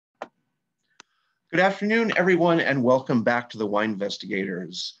Good afternoon, everyone, and welcome back to the Wine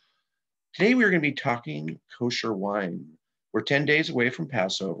Investigators. Today we are going to be talking kosher wine. We're 10 days away from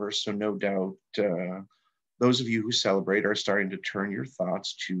Passover, so no doubt those of you who celebrate are starting to turn your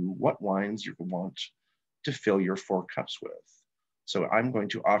thoughts to what wines you want to fill your 4 cups with. So I'm going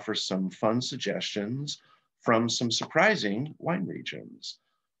to offer some fun suggestions from some surprising wine regions.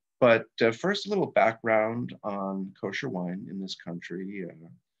 But first, a little background on kosher wine in this country. I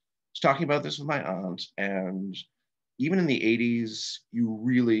was talking about this with my aunt, and even in the 80s, you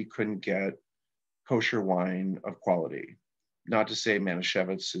really couldn't get kosher wine of quality. Not to say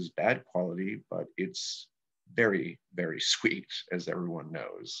Manischewitz is bad quality, but it's very, very sweet, as everyone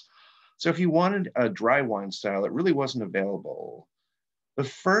knows. So if you wanted a dry wine style, it really wasn't available. The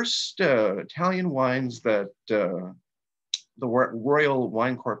first Italian wines that the Royal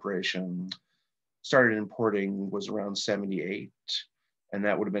Wine Corporation started importing was around 78, and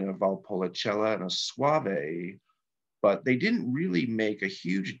that would have been a Valpolicella and a Soave, but they didn't really make a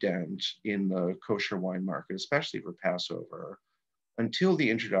huge dent in the kosher wine market, especially for Passover, until the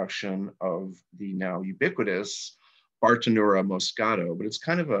introduction of the now ubiquitous Bartonura Moscato. But it's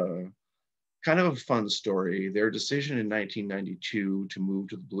kind of a fun story. Their decision in 1992 to move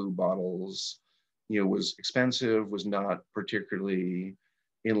to the blue bottles, was expensive, was not particularly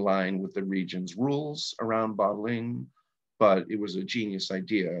in line with the region's rules around bottling, but it was a genius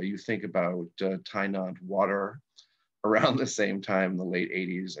idea. You think about Tynant water around the same time, the late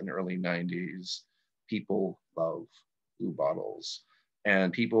 80s and early 90s, people love blue bottles.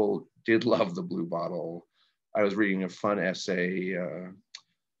 And people did love the blue bottle. I was reading a fun essay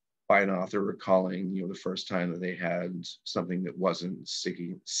by an author recalling, the first time that they had something that wasn't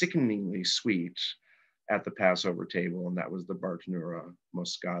sickeningly sweet at the Passover table, and that was the Bartonura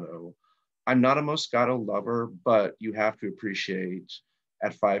Moscato. I'm not a Moscato lover, but you have to appreciate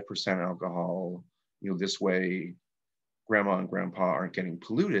at 5% alcohol, this way grandma and grandpa aren't getting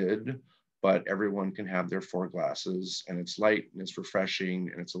polluted, but everyone can have their 4 glasses, and it's light and it's refreshing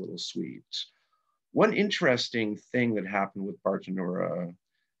and it's a little sweet. One interesting thing that happened with Bartonura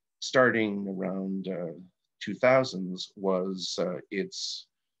starting around 2000s was its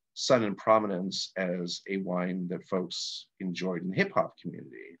sudden prominence as a wine that folks enjoyed in the hip hop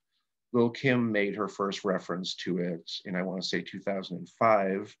community. Lil' Kim made her first reference to it in, I want to say,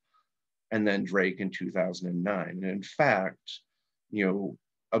 2005, and then Drake in 2009. And in fact,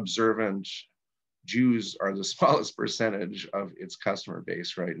 observant Jews are the smallest percentage of its customer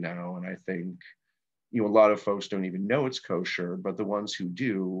base right now. And I think, a lot of folks don't even know it's kosher, but the ones who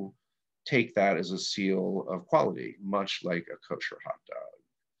do take that as a seal of quality, much like a kosher hot dog.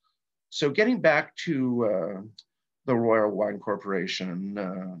 So getting back to the Royal Wine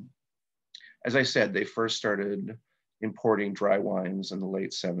Corporation, as I said, they first started importing dry wines in the late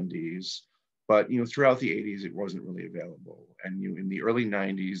 70s, but throughout the 80s it wasn't really available. And in the early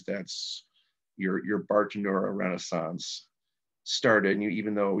 90s, that's your Bartonura Renaissance started. And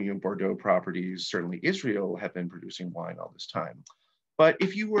even though Bordeaux properties, certainly Israel, have been producing wine all this time. But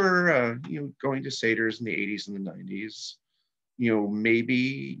if you were going to Seders in the 80s and the 90s,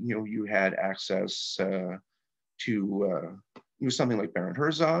 maybe you had access to something like Baron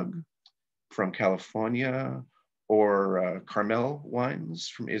Herzog from California, or Carmel wines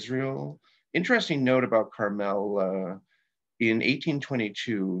from Israel. Interesting note about Carmel, in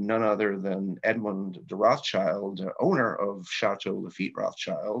 1822, none other than Edmond de Rothschild, owner of Chateau Lafite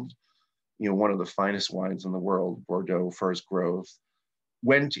Rothschild, one of the finest wines in the world, Bordeaux first growth,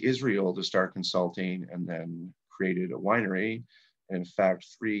 went to Israel to start consulting and then created a winery. And in fact,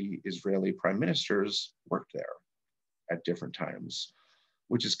 3 Israeli prime ministers worked there at different times,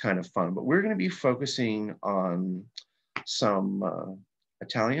 which is kind of fun. But we're going to be focusing on some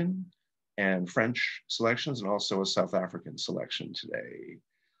Italian and French selections, and also a South African selection today.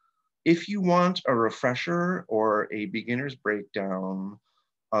 If you want a refresher or a beginner's breakdown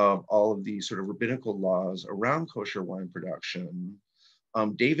of all of these sort of rabbinical laws around kosher wine production,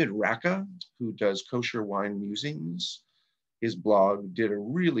 David Racka, who does Kosher Wine Musings, his blog, did a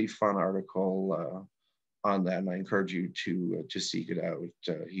really fun article on that, and I encourage you to seek it out.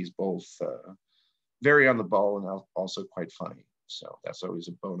 He's both very on the ball and also quite funny, so that's always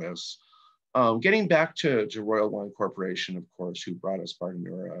a bonus. Getting back to Royal Wine Corporation, of course, who brought us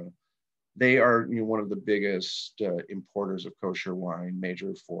Bartonura, they are one of the biggest importers of kosher wine,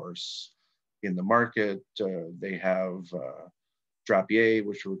 major force in the market. They have Drapier,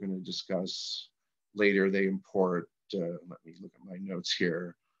 which we're going to discuss later. They import, let me look at my notes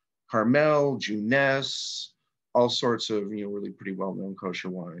here, Carmel, Juness, all sorts of really pretty well-known kosher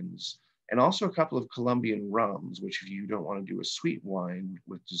wines, and also a couple of Colombian rums, which if you don't want to do a sweet wine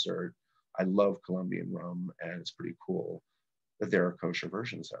with dessert, I love Colombian rum, and it's pretty cool that there are kosher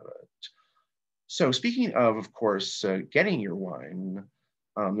versions of it. So speaking of course, getting your wine,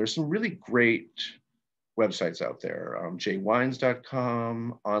 there's some really great websites out there,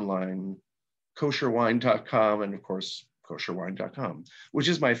 jwines.com, online, kosherwine.com, and of course, kosherwine.com, which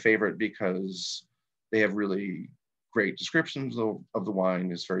is my favorite because they have really great descriptions of the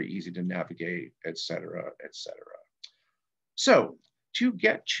wine. It's very easy to navigate, et cetera, et cetera. So to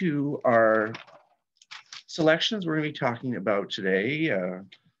get to our selections we're going to be talking about today,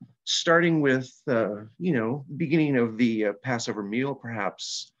 starting with, beginning of the Passover meal,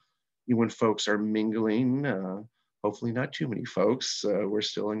 perhaps when folks are mingling, hopefully not too many folks. We're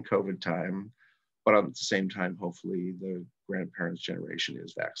still in COVID time, but at the same time, hopefully the grandparents' generation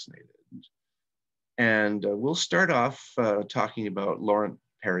is vaccinated. And we'll start off talking about Laurent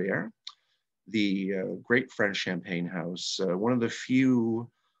Perrier, the great French champagne house, one of the few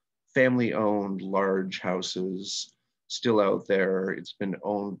family-owned large houses still out there. It's been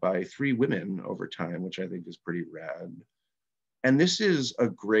owned by 3 women over time, which I think is pretty rad. And this is a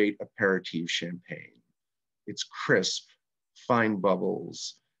great aperitif champagne. It's crisp, fine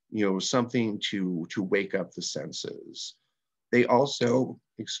bubbles, something to wake up the senses. They also,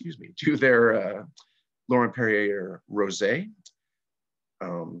 do their Laurent Perrier Rosé,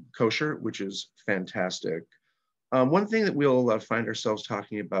 kosher, which is fantastic. One thing that we'll find ourselves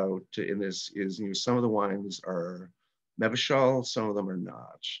talking about in this is, some of the wines are Meveschal, some of them are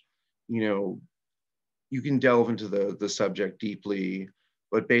not. You can delve into the subject deeply,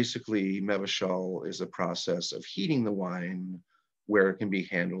 but basically Meveschal is a process of heating the wine where it can be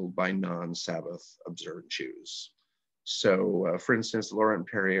handled by non-Sabbath observant Jews. So for instance, Laurent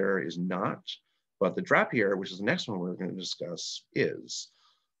Perrier is not, but the Drapier, which is the next one we're going to discuss, is.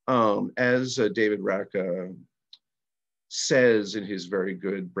 As David Racka says in his very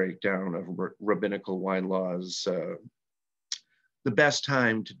good breakdown of rabbinical wine laws, the best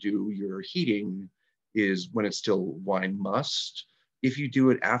time to do your heating is when it's still wine must. If you do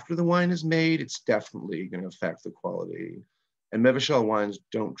it after the wine is made, it's definitely going to affect the quality. And Meveschal wines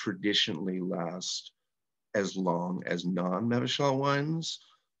don't traditionally last as long as non-Meveschal wines,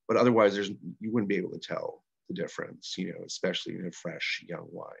 but otherwise you wouldn't be able to tell the difference, especially in a fresh young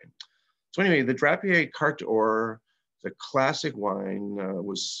wine. So anyway, the Drapier Carte d'Or, the classic wine,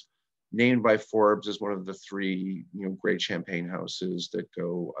 was named by Forbes as one of the 3 great champagne houses that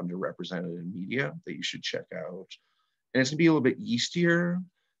go underrepresented in media that you should check out. And it's going to be a little bit yeastier.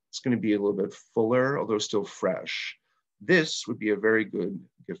 It's going to be a little bit fuller, although still fresh. This would be a very good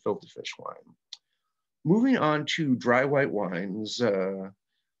gefilte fish wine. Moving on to dry white wines,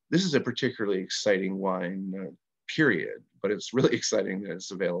 this is a particularly exciting wine, period, but it's really exciting that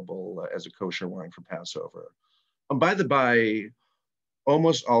it's available as a kosher wine for Passover. By the by,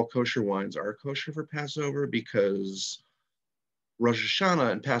 almost all kosher wines are kosher for Passover because Rosh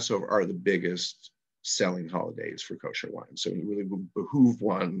Hashanah and Passover are the biggest selling holidays for kosher wine. So it really would behoove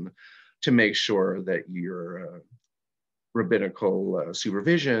one to make sure that your rabbinical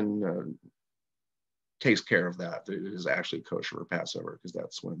supervision takes care of that it is actually kosher for Passover, because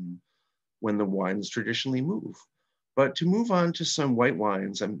that's when the wines traditionally move. But to move on to some white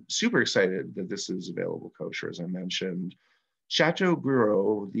wines, I'm super excited that this is available kosher, as I mentioned. Chateau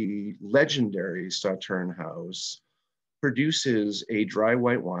Bureau, the legendary Sauterne house, produces a dry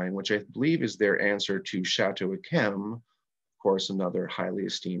white wine, which I believe is their answer to Chateau Yquem, of course, another highly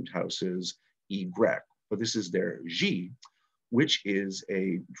esteemed house's Y. But this is their J, which is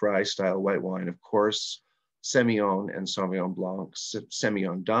a dry style white wine. Of course, Semillon and Sauvignon Blanc,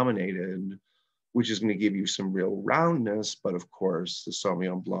 Semillon dominated, which is going to give you some real roundness, but of course, the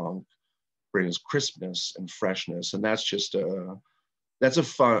Sauvignon Blanc brings crispness and freshness, and that's just a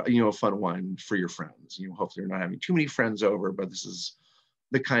fun wine for your friends. Hopefully you're not having too many friends over, but this is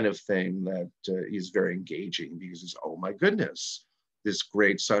the kind of thing that is very engaging, because it's, oh my goodness, this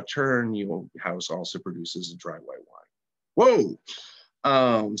great Sauterne house also produces a dry white wine.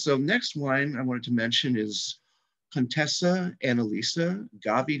 Whoa! So next wine I wanted to mention is Contessa Annalisa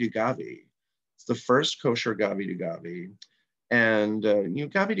Gavi de Gavi. It's the first kosher Gavi de Gavi. And,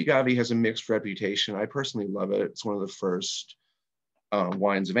 Gavi de Gavi has a mixed reputation. I personally love it. It's one of the first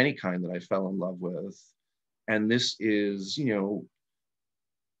wines of any kind that I fell in love with. And this is,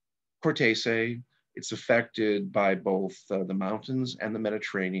 Cortese. It's affected by both the mountains and the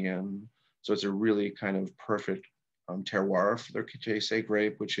Mediterranean. So it's a really kind of perfect terroir for the Cortese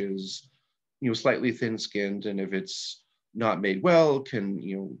grape, which is, slightly thin-skinned. And if it's not made well, can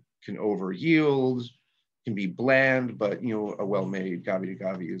over yield, can be bland, but a well-made Gavi de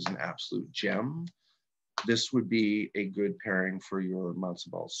Gavi is an absolute gem. This would be a good pairing for your matzo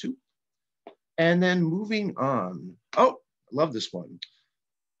ball soup. And then moving on. Oh, I love this one.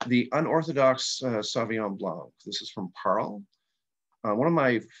 The unorthodox Sauvignon Blanc. This is from Parle. One of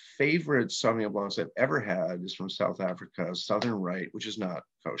my favorite Sauvignon Blancs I've ever had is from South Africa, Southern Rite, which is not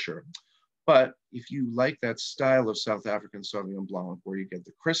kosher. But if you like that style of South African Sauvignon Blanc, where you get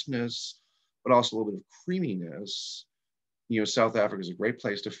the crispness, but also a little bit of creaminess, South Africa is a great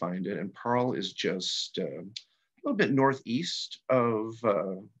place to find it. And Parle is just a little bit northeast of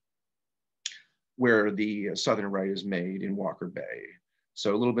where the Southern Rite is made in Walker Bay.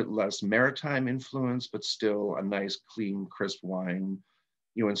 So a little bit less maritime influence, but still a nice, clean, crisp wine.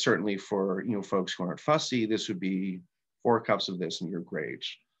 And certainly for folks who aren't fussy, this would be 4 cups of this and you're great.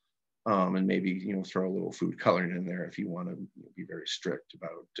 And maybe throw a little food coloring in there if you want to be very strict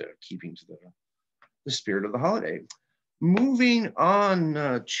about keeping to the spirit of the holiday. Moving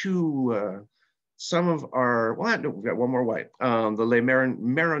on to some of our, well, no, we've got one more white, the Les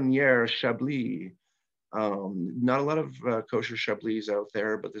Marronnières Chablis. Not a lot of kosher Chablis out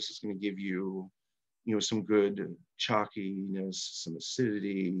there, but this is going to give you, some good chalkiness, some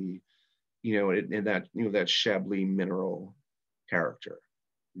acidity, and that, that Chablis mineral character.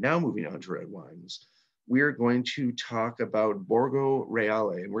 Now moving on to red wines, we're going to talk about Borgo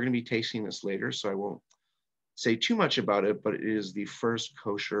Reale, and we're going to be tasting this later, so I won't say too much about it, but it is the first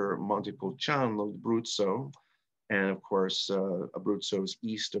kosher Montepulciano Abruzzo. And of course, Abruzzo is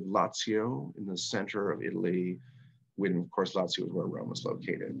east of Lazio in the center of Italy, when of course Lazio is where Rome is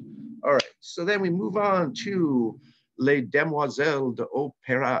located. All right, so then we move on to Les Demoiselles de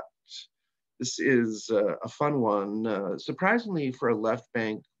Opérat. This is a fun one. Surprisingly, for a left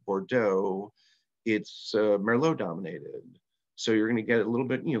bank Bordeaux, it's Merlot dominated. So you're going to get a little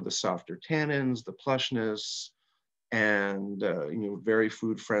bit, the softer tannins, the plushness, and very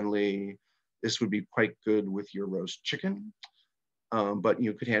food friendly. This would be quite good with your roast chicken, but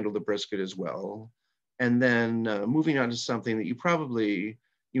you could handle the brisket as well. And then moving on to something that you probably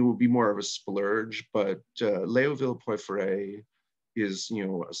will be more of a splurge, but Léoville Poifferet is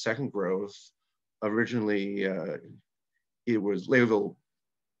a second growth. Originally, it was Léoville.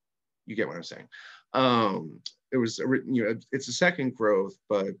 You get what I'm saying. It was it's a second growth,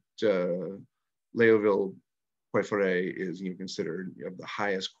 but Léoville Poifferet is considered of the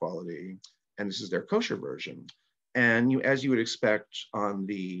highest quality, and this is their kosher version. And as you would expect on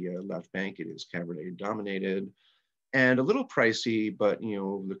the left bank, it is Cabernet dominated and a little pricey, but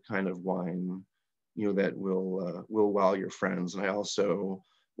the kind of wine that will wow your friends. And I also,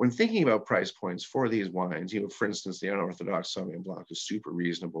 when thinking about price points for these wines, for instance, the unorthodox Sauvignon Blanc is super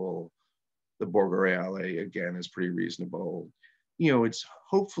reasonable. The Borgo Reale, again, is pretty reasonable. It's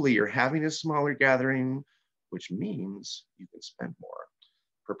hopefully you're having a smaller gathering, which means you can spend more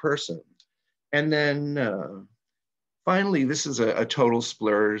per person. And then finally, this is a total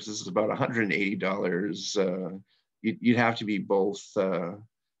splurge. This is about $180. You'd have to be both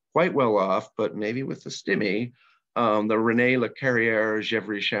quite well off, but maybe with the stimmy. The René Le Carrière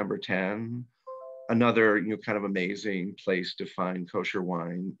Gevrey Chambertin, another kind of amazing place to find kosher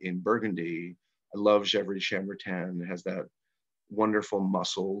wine in Burgundy. I love Gevrey Chambertin. It has that wonderful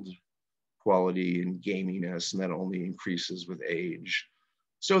muscled quality and gaminess, and that only increases with age.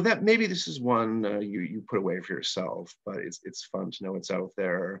 So that maybe this is one you put away for yourself, but it's fun to know it's out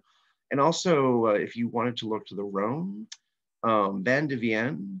there. And also, if you wanted to look to the Rhone, Van de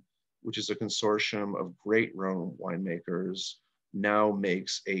Vienne, which is a consortium of great Rhone winemakers, now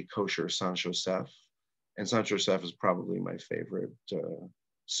makes a kosher Saint-Joseph. And Saint-Joseph is probably my favorite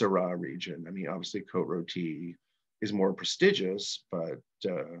Syrah region. I mean, obviously Côte-Rôtie is more prestigious, but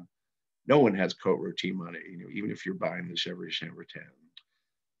no one has Côte-Rôtie money, even if you're buying the Gevrey Chambertin.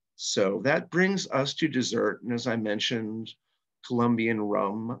 So that brings us to dessert. And as I mentioned, Colombian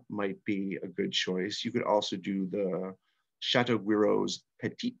rum might be a good choice. You could also do the Chateau Guiro's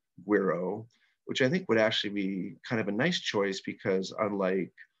Petit Guiro, which I think would actually be kind of a nice choice because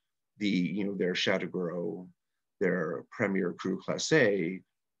unlike their Chateau Guiro, their Premier Cru Classé,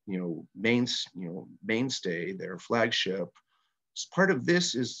 mainstay, their flagship, part of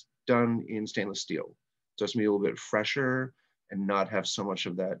this is done in stainless steel. So it's gonna be a little bit fresher and not have so much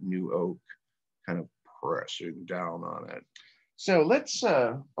of that new oak kind of pressing down on it. So let's,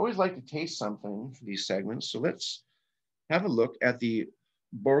 always like to taste something for these segments. So let's have a look at the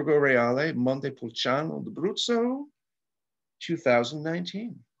Borgo Reale Montepulciano d'Abruzzo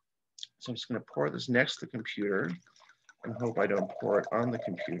 2019. So I'm just gonna pour this next to the computer and hope I don't pour it on the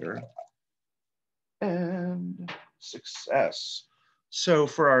computer. And success. So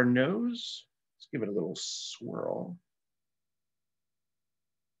for our nose, let's give it a little swirl.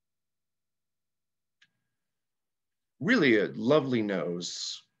 Really a lovely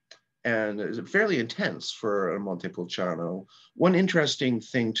nose. and is fairly intense for a Montepulciano. One interesting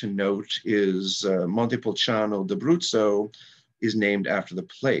thing to note is Montepulciano d'Abruzzo is named after the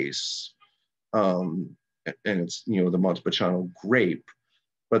place, um, and it's, you know, the Montepulciano grape,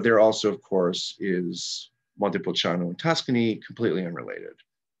 but there also, of course, is Montepulciano in Tuscany, completely unrelated,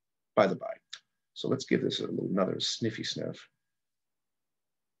 by the by. So let's give this another sniffy sniff.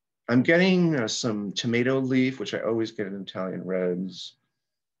 I'm getting some tomato leaf, which I always get in Italian reds,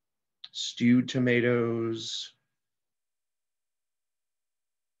 stewed tomatoes,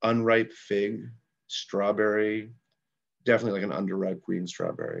 unripe fig, strawberry, definitely like an underripe green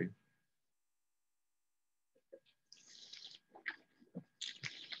strawberry.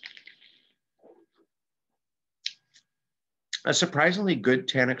 A surprisingly good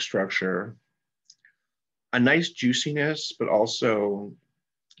tannic structure, a nice juiciness, but also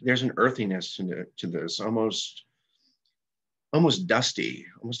there's an earthiness to this, almost dusty,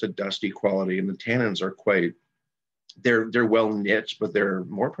 almost a dusty quality. And the tannins are quite, they're well knit, but they're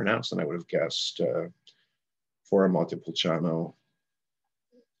more pronounced than I would have guessed for a Montepulciano.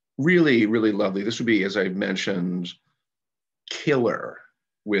 Really, really lovely. This would be, as I mentioned, killer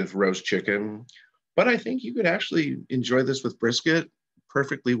with roast chicken, but I think you could actually enjoy this with brisket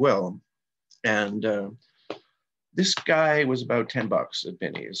perfectly well. And this guy was about 10 bucks at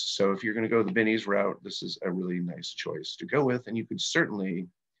Binny's. So if you're going to go the Binny's route, this is a really nice choice to go with. And you could certainly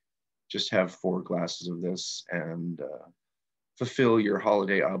just have 4 glasses of this and fulfill your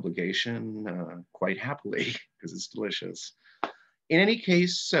holiday obligation quite happily because it's delicious. In any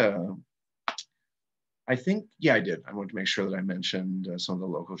case, I think, yeah, I did. I wanted to make sure that I mentioned some of the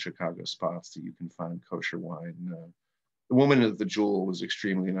local Chicago spots that you can find kosher wine. The woman at the Jewel was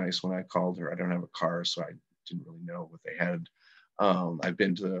extremely nice when I called her. I don't have a car, so I didn't really know what they had. I've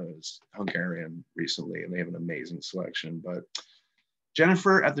been to Hungarian recently, and they have an amazing selection. But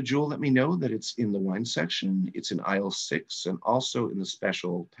Jennifer at the Jewel let me know that it's in the wine section. It's in aisle 6 and also in the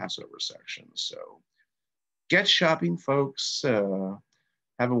special Passover section. So get shopping, folks.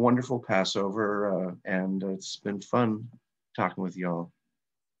 Have a wonderful Passover, and it's been fun talking with y'all.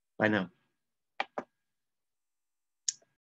 Bye now.